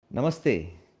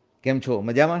નમસ્તે. કેમ છો?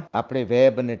 મજામાં? આપણે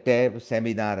વેબ અને ટેબ,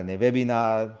 સેમિનાર અને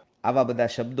વેબિનાર આવા બધા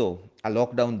શબ્દો આ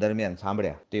લોકડાઉન દરમિયાન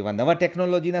સાંભળ્યા. તો એવા નવા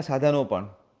ટેકનોલોજીના સાધનો પણ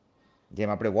જેમ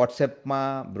આપણે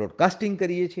વોટ્સએપમાં બ્રોડકાસ્ટિંગ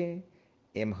કરીએ છીએ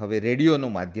એમ હવે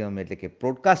રેડિયોનું માધ્યમ એટલે કે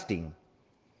બ્રોડકાસ્ટિંગ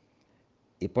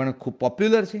એ પણ ખૂબ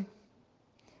પોપ્યુલર છે.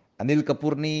 અનિલ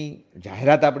કપૂરની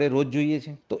જાહેરાત આપણે રોજ જોઈએ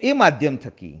છીએ. તો એ માધ્યમ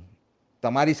થકી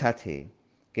તમારી સાથે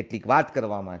કેટલીક વાત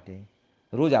કરવા માટે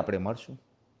રોજ આપણે મળશું.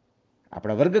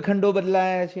 આપણા વર્ગખંડો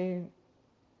બદલાયા છે,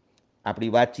 આપણી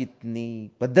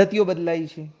વાતચીતની પદ્ધતિઓ બદલાઈ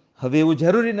છે. હવે એવું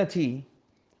જરૂરી નથી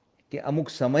કે અમુક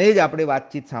સમયે જ આપણે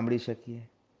વાતચીત સાંભળી શકીએ.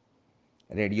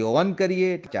 રેડિયો ઓન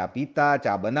કરીએ, ચા પીતા,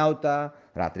 ચા બનાવતા,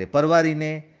 રાત્રે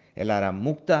પરવારીને એલાર્મ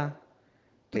મૂકતા,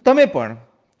 તો તમે પણ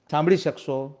સાંભળી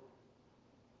શકશો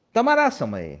તમારા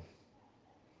સમયે.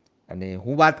 અને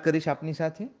હું વાત કરીશ આપની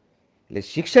સાથે. એટલે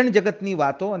શિક્ષણ જગતની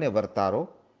વાતો અને વર્તારો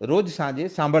રોજ સાંજે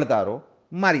સાંભળતા રહો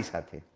મારી સાથે.